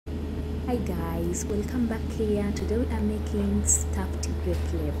Hi guys, welcome back here. Today we are making stuffed grape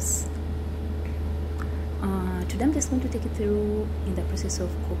leaves. Today I'm just going to take you through in the process of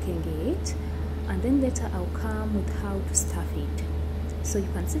cooking it, and then later I'll come with how to stuff it. So you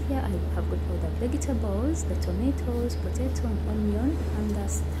can see here I have got all the vegetables, the tomatoes, potato and onion, and the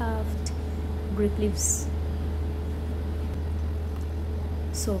stuffed grape leaves.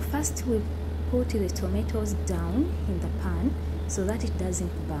 So first we put the tomatoes down in the pan so that it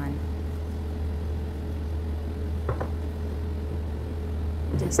doesn't burn.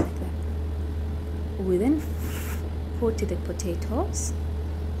 Just like that. We then put the potatoes.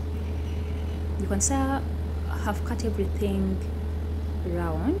 You can see I have cut everything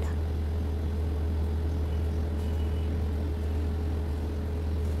round.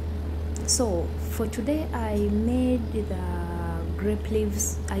 So for today I made the grape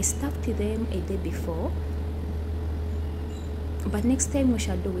leaves. I stuffed them a day before, but next time we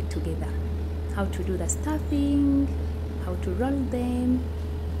shall do it together. How to do the stuffing, how to roll them.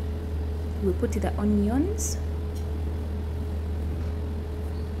 We put the onions,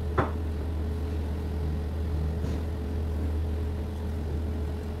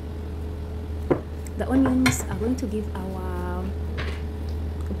 the onions are going to give our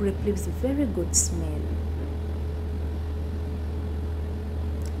grape leaves very good smell.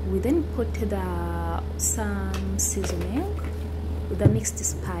 We then put some seasoning with the mixed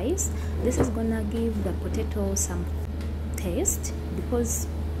spice. This is gonna give the potato some taste because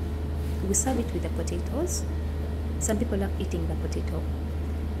we serve it with the potatoes. Some people love eating the potato.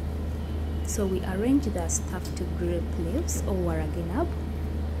 So we arrange the stuffed grape leaves or Warak Enab.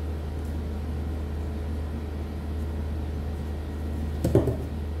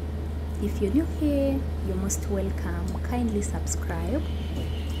 If you're new here, you're most welcome. Kindly subscribe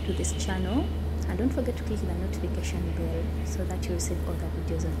to this channel and don't forget to click the notification bell so that you receive all the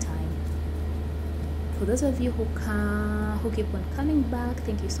videos on time. For those of you who keep on coming back,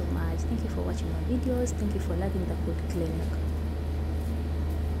 thank you so much. Thank you for watching my videos. Thank you for loving the food clinic.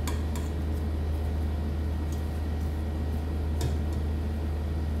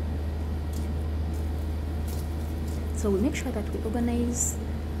 So we make sure that we organize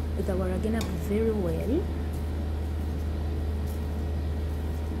the Warak Enab very well.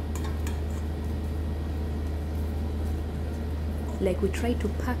 Like we try to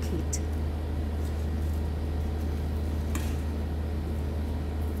pack it.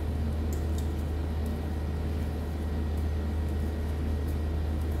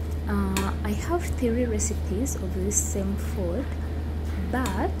 I have 3 recipes of this same food,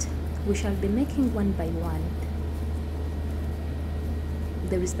 but we shall be making one by one.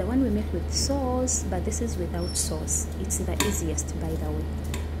 There is the one we make with sauce, but this is without sauce. It's the easiest, by the way.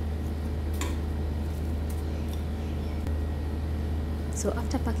 So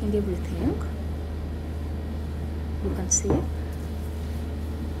after packing everything, you can see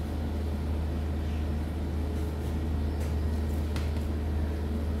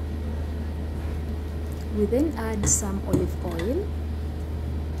we then add some olive oil,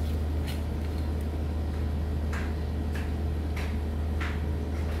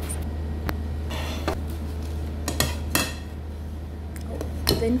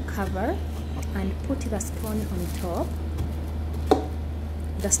 then cover and put the stone on top.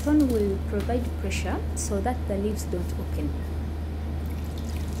 The stone will provide pressure so that the leaves don't open.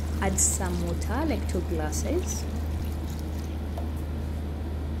 Add some water, like 2 glasses.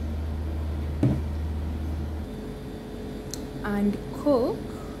 And cook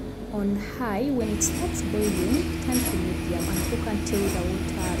on high. When it starts boiling, turn to medium and cook until the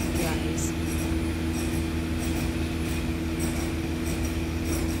water dries.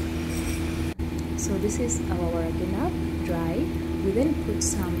 So this is our Warak Enab dry. We then put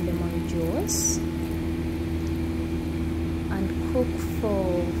some lemon juice and cook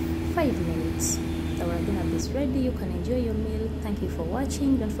for 5 minutes. The Warak Enab is ready. You can enjoy your meal. Thank you for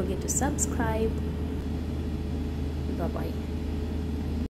watching. Don't forget to subscribe. Bye bye.